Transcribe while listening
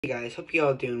Hey guys, hope you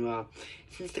all doing well.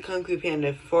 Since the Kung Fu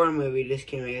Panda 4 movie just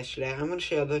came out yesterday, I'm going to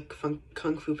show you the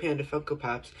Kung Fu Panda Funko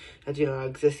Pops that do not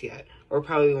exist yet, or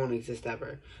probably won't exist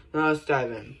ever. Now let's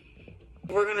dive in.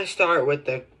 We're going to start with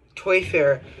the Toy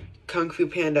Fair Kung Fu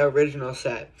Panda original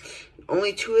set.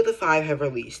 Only 2 of the 5 have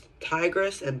released,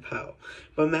 Tigress and Po,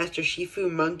 but Master Shifu,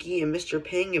 Monkey, and Mr.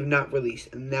 Ping have not released,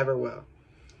 and never will.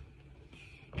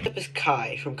 Next up is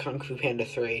Kai from Kung Fu Panda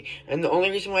 3, and the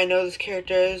only reason why I know this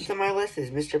character is on my list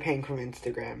is Mr. Pang from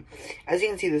Instagram. As you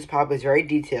can see, this pop is very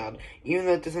detailed. Even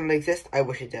though it doesn't exist, I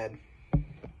wish it did.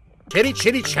 Chitty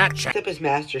chitty chat chat. Next up is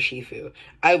Master Shifu.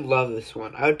 I love this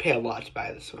one. I would pay a lot to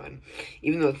buy this one.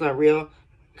 Even though it's not real,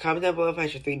 comment down below if I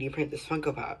should 3D print this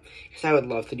Funko Pop, because I would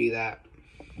love to do that.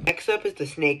 Next up is the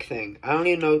snake thing. I don't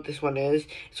even know what this one is.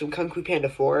 It's from Kung Fu Panda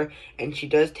 4, and she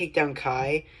does take down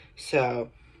Kai, so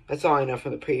that's all I know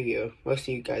from the preview. Most of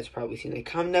you guys have probably seen it.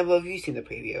 Comment down below if you've seen the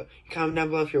preview. Comment down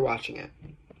below if you're watching it.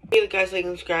 Hey guys, like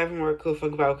and subscribe for more cool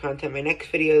Funko Pop content. My next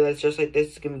video that's just like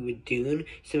this is going to be with Dune,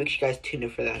 so make sure you guys tune in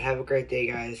for that. Have a great day,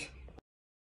 guys.